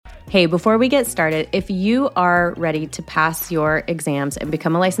Hey, before we get started, if you are ready to pass your exams and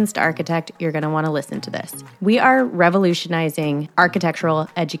become a licensed architect, you're going to want to listen to this. We are revolutionizing architectural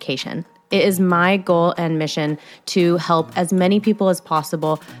education. It is my goal and mission to help as many people as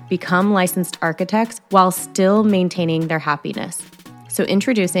possible become licensed architects while still maintaining their happiness. So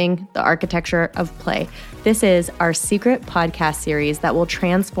introducing the Architecture of Play. This is our secret podcast series that will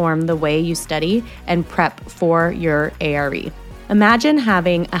transform the way you study and prep for your ARE. Imagine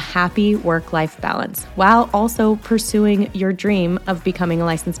having a happy work-life balance while also pursuing your dream of becoming a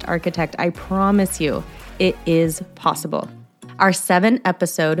licensed architect. I promise you, it is possible. Our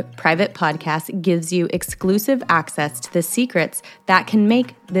 7-episode private podcast gives you exclusive access to the secrets that can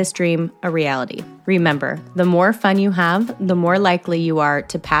make this dream a reality. Remember, the more fun you have, the more likely you are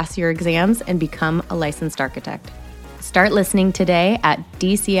to pass your exams and become a licensed architect. Start listening today at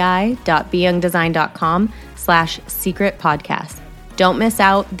dci.beyoungdesign.com/secret podcast. Don't miss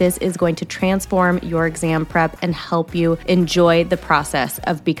out. This is going to transform your exam prep and help you enjoy the process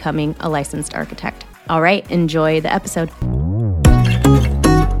of becoming a licensed architect. All right, enjoy the episode.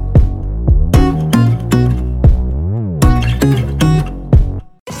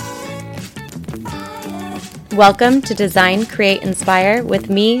 Welcome to Design, Create, Inspire with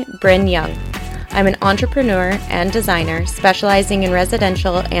me, Bryn Young. I'm an entrepreneur and designer specializing in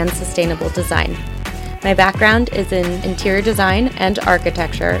residential and sustainable design. My background is in interior design and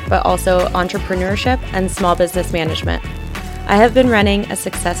architecture, but also entrepreneurship and small business management. I have been running a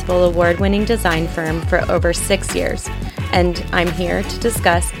successful award-winning design firm for over 6 years, and I'm here to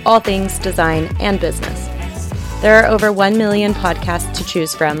discuss all things design and business. There are over 1 million podcasts to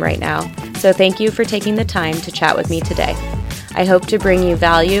choose from right now, so thank you for taking the time to chat with me today. I hope to bring you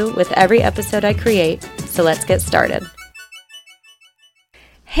value with every episode I create, so let's get started.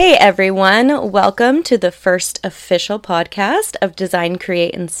 Hey everyone, welcome to the first official podcast of Design,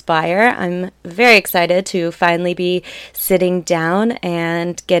 Create, Inspire. I'm very excited to finally be sitting down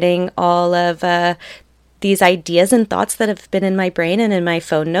and getting all of these ideas and thoughts that have been in my brain and in my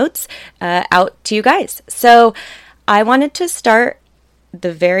phone notes out to you guys. So I wanted to start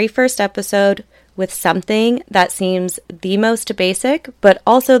the very first episode with something that seems the most basic, but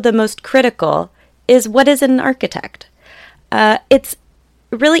also the most critical, is what is an architect? It's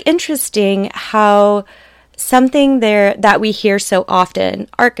really interesting how something there that we hear so often,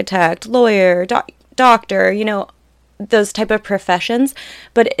 architect, lawyer, doctor, those type of professions,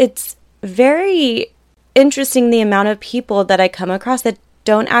 but it's very interesting the amount of people that I come across that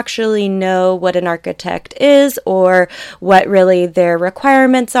don't actually know what an architect is or what really their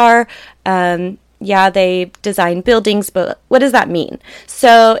requirements are. They design buildings, but what does that mean?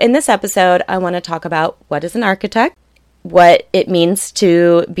 So in this episode, I want to talk about what is an architect, what it means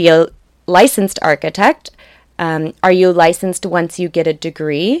to be a licensed architect. Are you licensed once you get a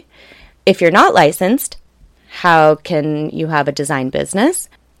degree? If you're not licensed, how can you have a design business?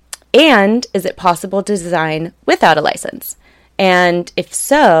 And is it possible to design without a license? And if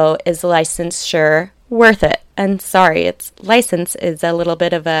so, is licensure worth it? And sorry, license is a little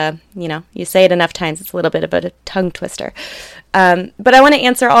bit of a, you say it enough times, it's a little bit of a tongue twister. But I want to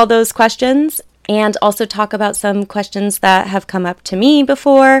answer all those questions and also talk about some questions that have come up to me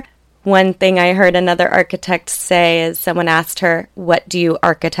before. One thing I heard another architect say is someone asked her, "What do you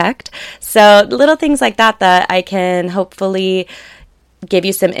architect?" So little things like that I can hopefully give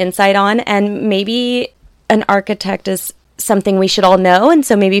you some insight on. And maybe an architect is something we should all know, and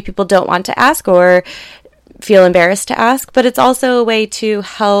so maybe people don't want to ask or feel embarrassed to ask, but it's also a way to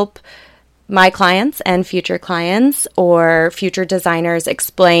help my clients and future clients or future designers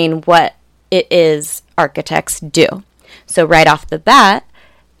explain what it is architects do. So right off the bat,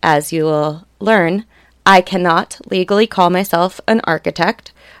 as you will learn, I cannot legally call myself an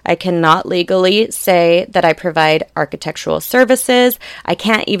architect. I cannot legally say that I provide architectural services. I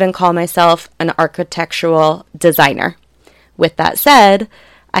can't even call myself an architectural designer. With that said,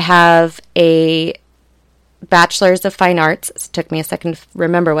 I have a Bachelor's of Fine Arts, it took me a second to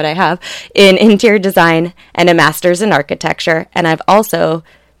remember what I have, in interior design and a Master's in architecture. And I've also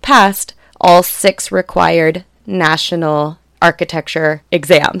passed all 6 required national architecture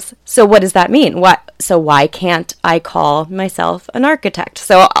exams. So what does that mean? Why can't I call myself an architect?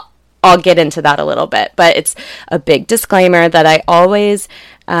 So I'll get into that a little bit, but it's a big disclaimer that I always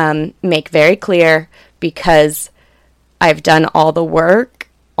make very clear because I've done all the work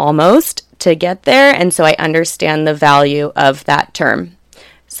almost to get there, and so I understand the value of that term.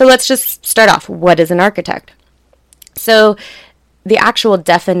 So let's just start off. What is an architect? So the actual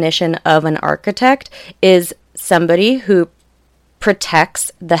definition of an architect is somebody who protects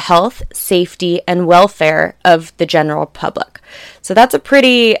the health, safety, and welfare of the general public. So that's a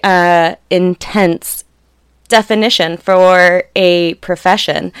pretty intense definition for a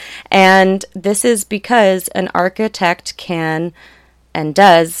profession. And this is because an architect can and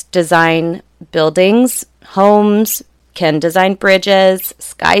does design buildings, homes, can design bridges,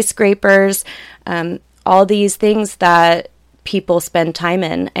 skyscrapers, all these things that people spend time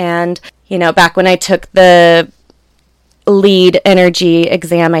in. And, back when I took the LEED energy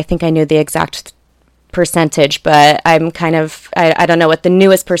exam, I think I knew the exact percentage, but I don't know what the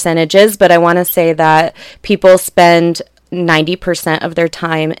newest percentage is, but I want to say that people spend 90% of their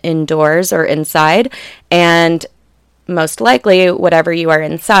time indoors or inside, and most likely whatever you are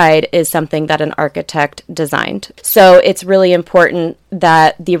inside is something that an architect designed. So it's really important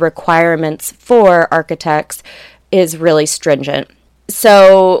that the requirements for architects is really stringent.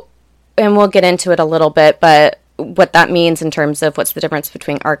 So, and we'll get into it a little bit, but what that means in terms of what's the difference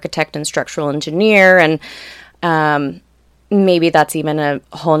between architect and structural engineer, and maybe that's even a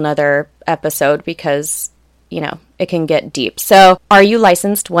whole nother episode because, it can get deep. So are you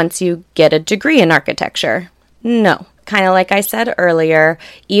licensed once you get a degree in architecture? No. Kind of like I said earlier,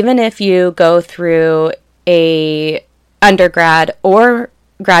 even if you go through a undergrad or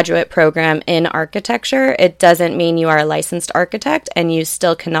graduate program in architecture, it doesn't mean you are a licensed architect, and you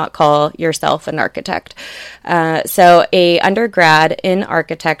still cannot call yourself an architect. So a undergrad in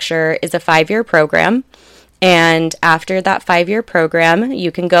architecture is a 5-year program. And after that 5-year program,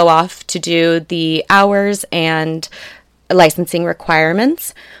 you can go off to do the hours and licensing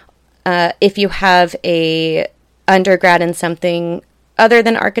requirements. If you have a undergrad in something other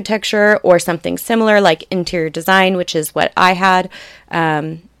than architecture or something similar like interior design, which is what I had.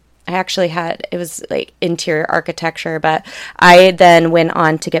 It was like interior architecture, but I then went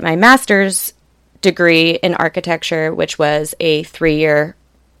on to get my master's degree in architecture, which was a 3-year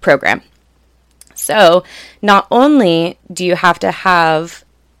program. So not only do you have to have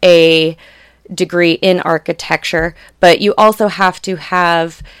a degree in architecture, but you also have to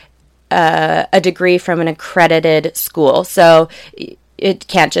have a degree from an accredited school. So it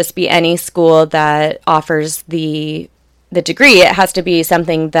can't just be any school that offers the degree. It has to be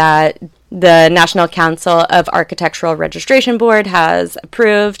something that the National Council of Architectural Registration Board has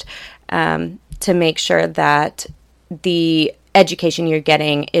approved to make sure that the education you're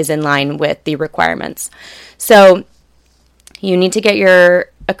getting is in line with the requirements. So you need to get your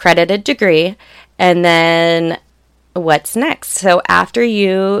accredited degree, and then what's next? So after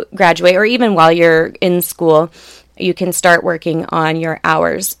you graduate, or even while you're in school, you can start working on your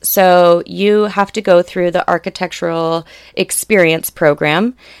hours. So you have to go through the architectural experience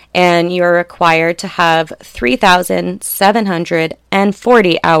program, and you're required to have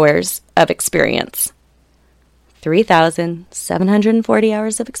 3,740 hours of experience. 3,740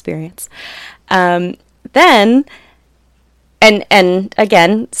 hours of experience. Then, and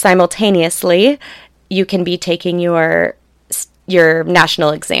again, simultaneously, you can be taking your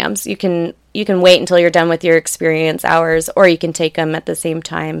national exams. You can wait until you're done with your experience hours, or you can take them at the same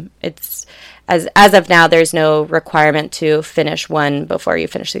time. It's as of now, there's no requirement to finish one before you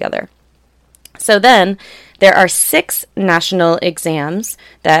finish the other. So then there are 6 national exams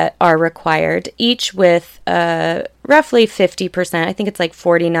that are required, each with roughly 50%. I think it's like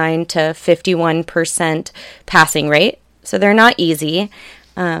 49 to 51% passing rate. So they're not easy.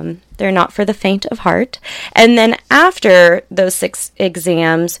 They're not for the faint of heart. And then after those 6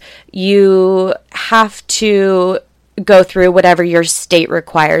 exams, you have to go through whatever your state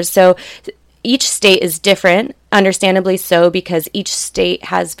requires. So each state is different, understandably so, because each state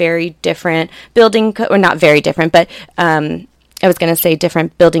has very different building or not very different, but I was going to say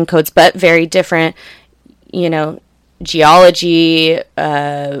different building codes, but very different, geology,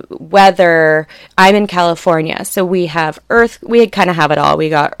 weather. I'm in California, so we kind of have it all. We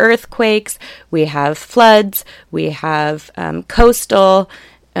got earthquakes, we have floods, we have coastal,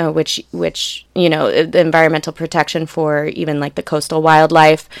 which the environmental protection for even like the coastal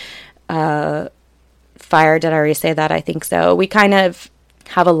wildlife. Fire, did I already say that? I think so. We kind of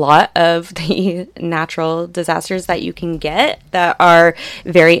have a lot of the natural disasters that you can get that are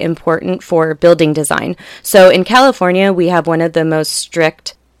very important for building design. So in California, we have one of the most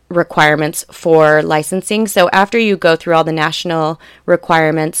strict requirements for licensing. So after you go through all the national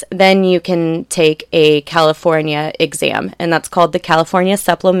requirements, then you can take a California exam, and that's called the California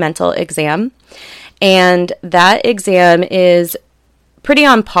Supplemental Exam. And that exam is pretty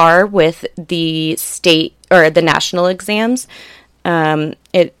on par with the state or the national exams.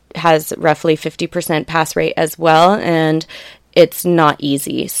 It has roughly 50% pass rate as well, and it's not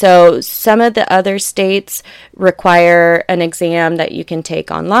easy. So some of the other states require an exam that you can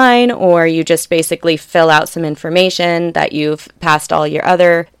take online, or you just basically fill out some information that you've passed all your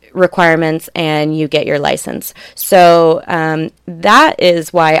other requirements and you get your license. So that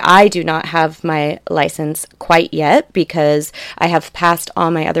is why I do not have my license quite yet, because I have passed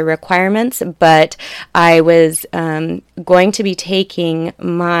all my other requirements, but I was going to be taking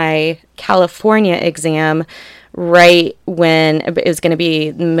my California exam right when it was going to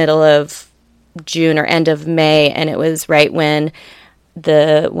be the middle of June or end of May, and it was right when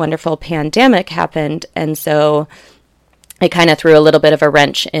the wonderful pandemic happened, and so it kind of threw a little bit of a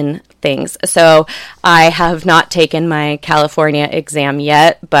wrench in things. So I have not taken my California exam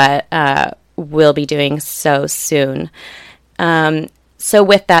yet, but will be doing so soon. So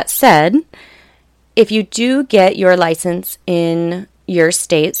with that said, if you do get your license in your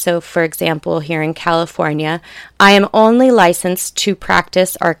state, so for example, here in California, I am only licensed to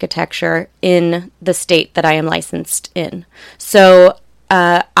practice architecture in the state that I am licensed in. So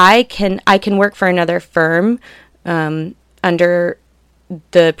I can work for another firm under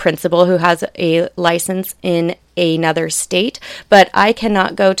the principal who has a license in another state, but I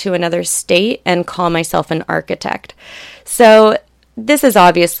cannot go to another state and call myself an architect. So this is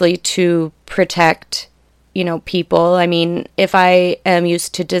obviously to protect people. I mean, if I am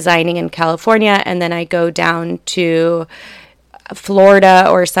used to designing in California and then I go down to Florida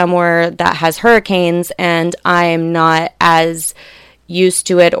or somewhere that has hurricanes and I'm not as used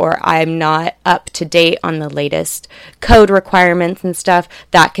to it, or I'm not up to date on the latest code requirements and stuff,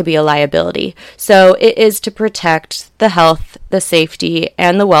 that could be a liability. So it is to protect the health, the safety,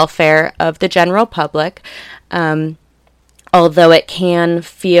 and the welfare of the general public, although it can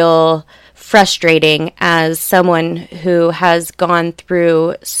feel frustrating as someone who has gone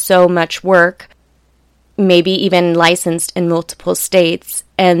through so much work, maybe even licensed in multiple states,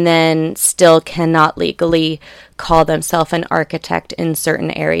 and then still cannot legally call themselves an architect in certain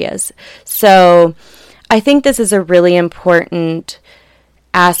areas. So I think this is a really important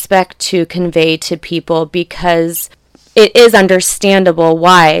aspect to convey to people, because it is understandable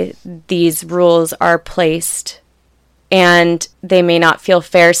why these rules are placed, and they may not feel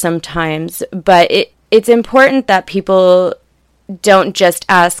fair sometimes, but it's important that people don't just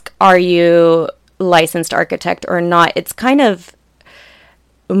ask, are you licensed architect or not? It's kind of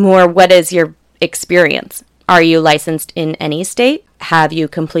more, what is your experience? Are you licensed in any state? Have you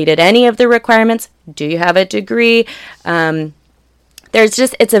completed any of the requirements? Do you have a degree?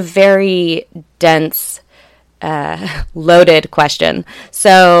 It's a very dense, loaded question.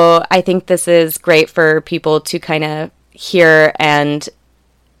 So I think this is great for people to kind of hear and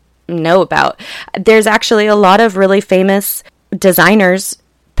know about. There's actually a lot of really famous designers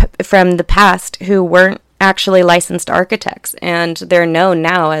from the past who weren't actually licensed architects, and they're known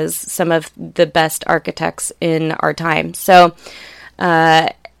now as some of the best architects in our time. So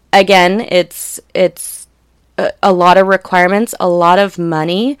again, it's a lot of requirements, a lot of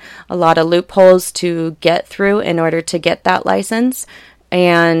money, a lot of loopholes to get through in order to get that license,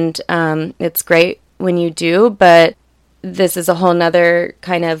 and it's great when you do, but this is a whole nother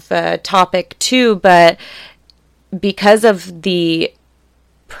kind of topic too. But because of the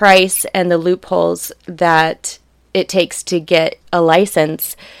price and the loopholes that it takes to get a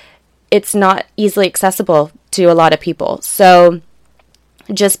license, it's not easily accessible to a lot of people. So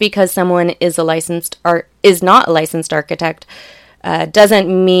just because someone is not a licensed architect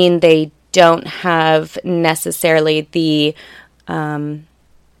doesn't mean they don't have necessarily the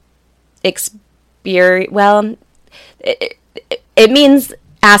experience. Well, it means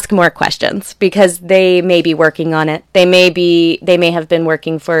ask more questions, because they may be working on it. They may have been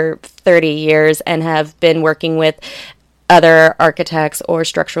working for 30 years and have been working with other architects or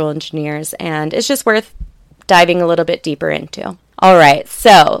structural engineers, and it's just worth diving a little bit deeper into. All right,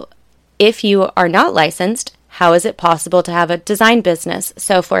 so if you are not licensed, how is it possible to have a design business?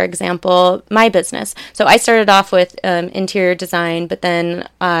 So for example, my business. So I started off with interior design, but then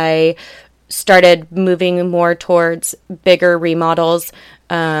I started moving more towards bigger remodels.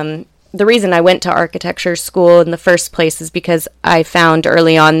 The reason I went to architecture school in the first place is because I found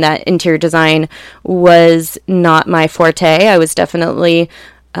early on that interior design was not my forte. I was definitely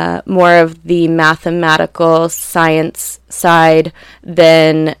more of the mathematical science side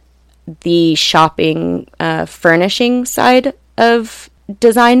than the shopping, furnishing side of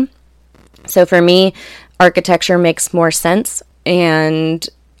design. So for me, architecture makes more sense, and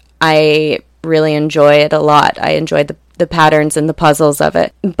I really enjoy it a lot. I enjoy the patterns and the puzzles of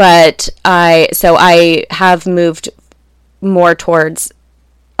it. But I have moved more towards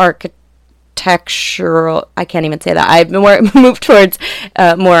architecture architectural, I can't even say that. I've more moved towards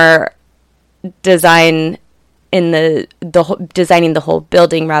more design in the designing the whole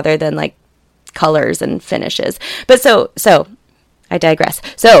building rather than like colors and finishes. But so I digress.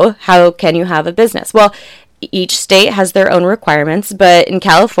 So how can you have a business? Well, each state has their own requirements, but in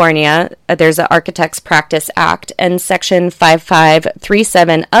California, there's an Architects Practice Act, and Section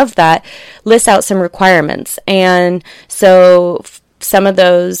 5537 of that lists out some requirements. And so some of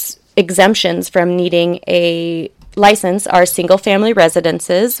those exemptions from needing a license are single-family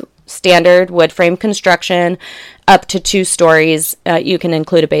residences, standard wood frame construction, up to 2 stories. You can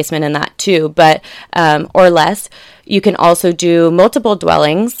include a basement in that too, but or less. You can also do multiple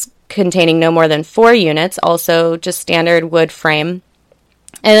dwellings containing no more than 4 units, also just standard wood frame.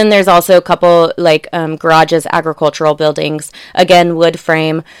 And then there's also a couple like garages, agricultural buildings, again, wood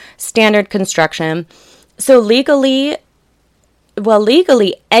frame, standard construction. So legally,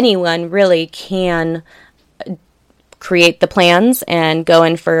 anyone really can create the plans and go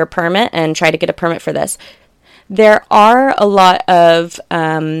in for a permit and try to get a permit for this. There are a lot of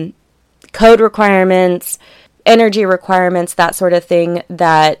code requirements, energy requirements, that sort of thing,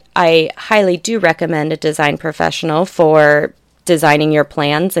 that I highly do recommend a design professional for designing your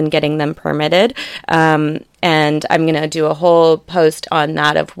plans and getting them permitted. And I'm going to do a whole post on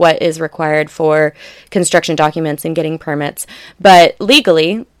that of what is required for construction documents and getting permits. But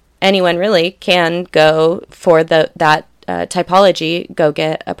legally, anyone really can go for that typology, go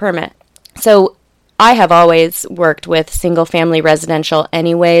get a permit. So I have always worked with single-family residential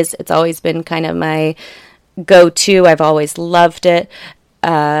anyways. It's always been kind of my go-to. I've always loved it.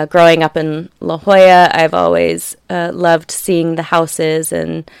 Growing up in La Jolla, I've always loved seeing the houses,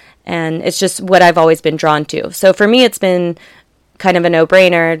 and it's just what I've always been drawn to. So for me, it's been kind of a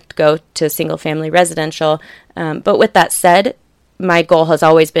no-brainer to go to single-family residential. But with that said, my goal has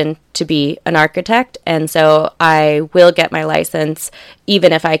always been to be an architect, and so I will get my license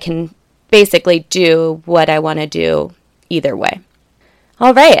even if I can basically do what I want to do either way.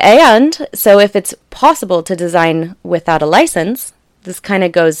 All right, and so if it's possible to design without a license, this kind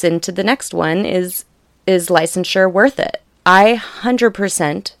of goes into the next one, is licensure worth it? I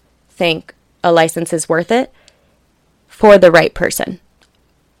 100% think a license is worth it for the right person.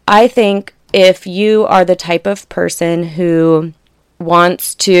 I think if you are the type of person who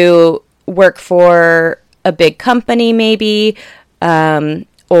wants to work for a big company maybe,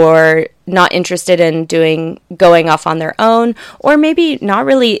 or not interested in going off on their own, or maybe not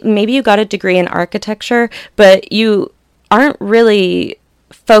really, maybe you got a degree in architecture, but you aren't really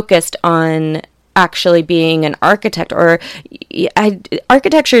focused on actually being an architect, or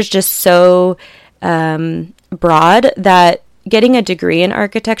architecture is just so broad that getting a degree in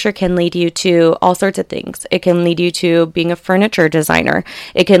architecture can lead you to all sorts of things. It can lead you to being a furniture designer.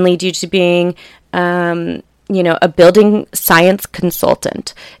 It can lead you to being a building science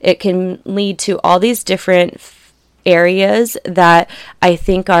consultant. It can lead to all these different areas that I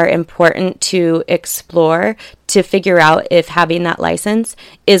think are important to explore to figure out if having that license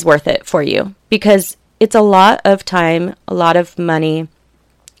is worth it for you. Because it's a lot of time, a lot of money,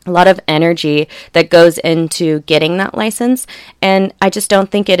 a lot of energy that goes into getting that license. And I just don't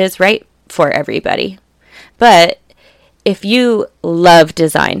think it is right for everybody. But if you love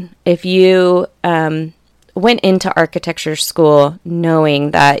design, if you went into architecture school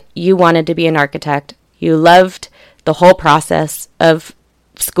knowing that you wanted to be an architect, you loved the whole process of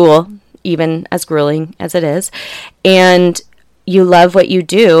school, even as grueling as it is, and you love what you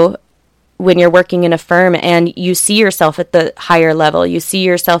do when you're working in a firm and you see yourself at the higher level, you see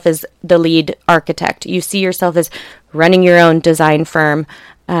yourself as the lead architect, you see yourself as running your own design firm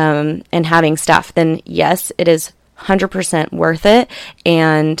and having staff, then yes, it is 100% worth it,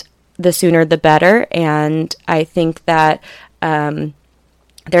 and the sooner the better. And I think that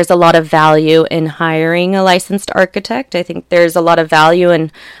there's a lot of value in hiring a licensed architect. I think there's a lot of value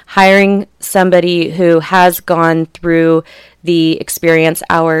in hiring somebody who has gone through the experience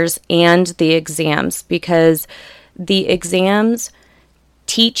hours and the exams, because the exams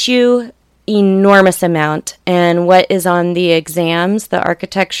teach you enormous amount. And what is on the exams, the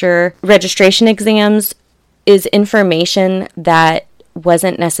architecture registration exams, is information that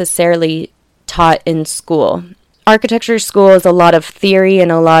wasn't necessarily taught in school. Architecture school is a lot of theory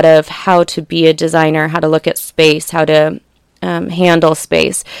and a lot of how to be a designer, how to look at space, how to handle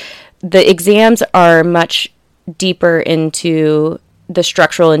space. The exams are much deeper into the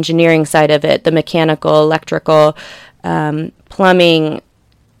structural engineering side of it, the mechanical, electrical, plumbing,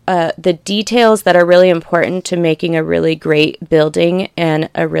 the details that are really important to making a really great building and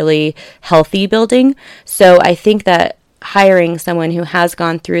a really healthy building. So I think that hiring someone who has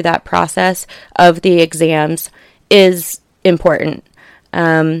gone through that process of the exams is important.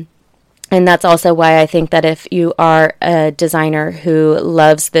 And that's also why I think that if you are a designer who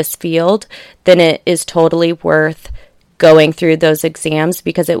loves this field, then it is totally worth going through those exams,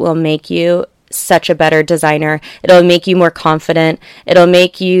 because it will make you such a better designer. It'll make you more confident. It'll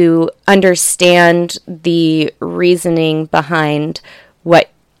make you understand the reasoning behind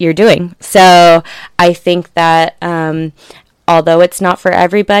what you're doing. So I think that although it's not for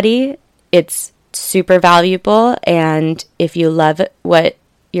everybody, it's super valuable. And if you love what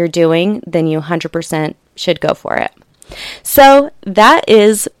you're doing, then you 100% should go for it. So that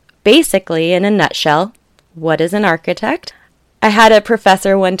is basically, in a nutshell, what is an architect? I had a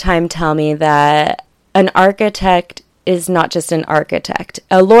professor one time tell me that an architect is not just an architect.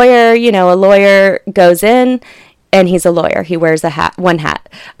 A lawyer goes in and he's a lawyer. He wears one hat.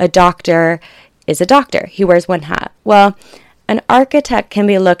 A doctor is a doctor. He wears one hat. Well, an architect can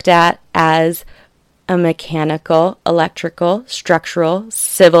be looked at as a mechanical, electrical, structural,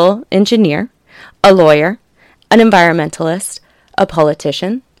 civil engineer, a lawyer, an environmentalist, a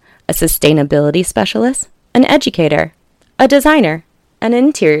politician, a sustainability specialist, an educator, a designer, an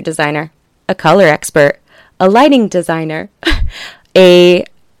interior designer, a color expert, a lighting designer, a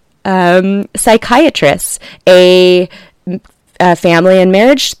psychiatrist, a family and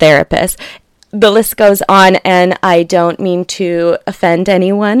marriage therapist. The list goes on, and I don't mean to offend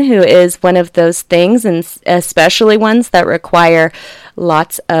anyone who is one of those things, and especially ones that require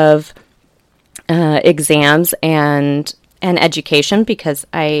lots of exams and education, because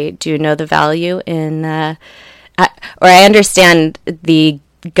I do know the value in, or I understand the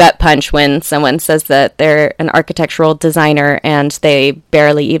gut punch when someone says that they're an architectural designer and they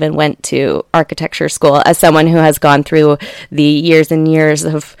barely even went to architecture school. As someone who has gone through the years and years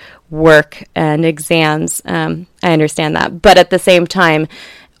of work and exams, I understand that. But at the same time,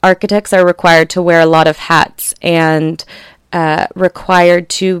 architects are required to wear a lot of hats and required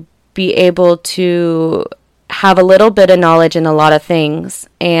to be able to have a little bit of knowledge in a lot of things.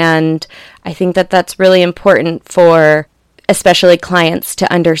 And I think that that's really important for especially clients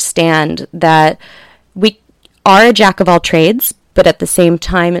to understand that we are a jack of all trades, but at the same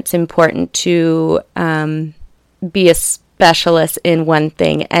time, it's important to be a specialist in one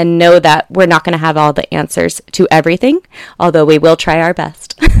thing and know that we're not going to have all the answers to everything, although we will try our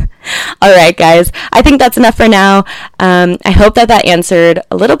best. All right, guys, I think that's enough for now. I hope that answered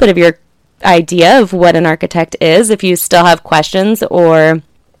a little bit of your idea of what an architect is. If you still have questions, or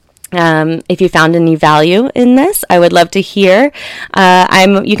if you found any value in this, I would love to hear.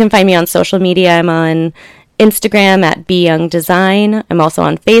 You can find me on social media. I'm on Instagram at BYoungDesign. I'm also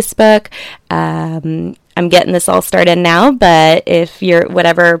on Facebook. I'm getting this all started now, but if you're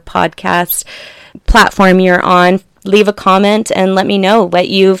whatever podcast platform you're on, leave a comment and let me know what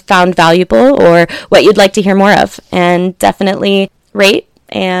you found valuable or what you'd like to hear more of. And definitely rate,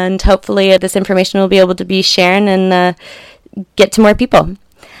 and hopefully this information will be able to be shared and get to more people.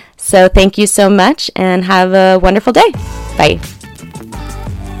 So thank you so much and have a wonderful day. Bye.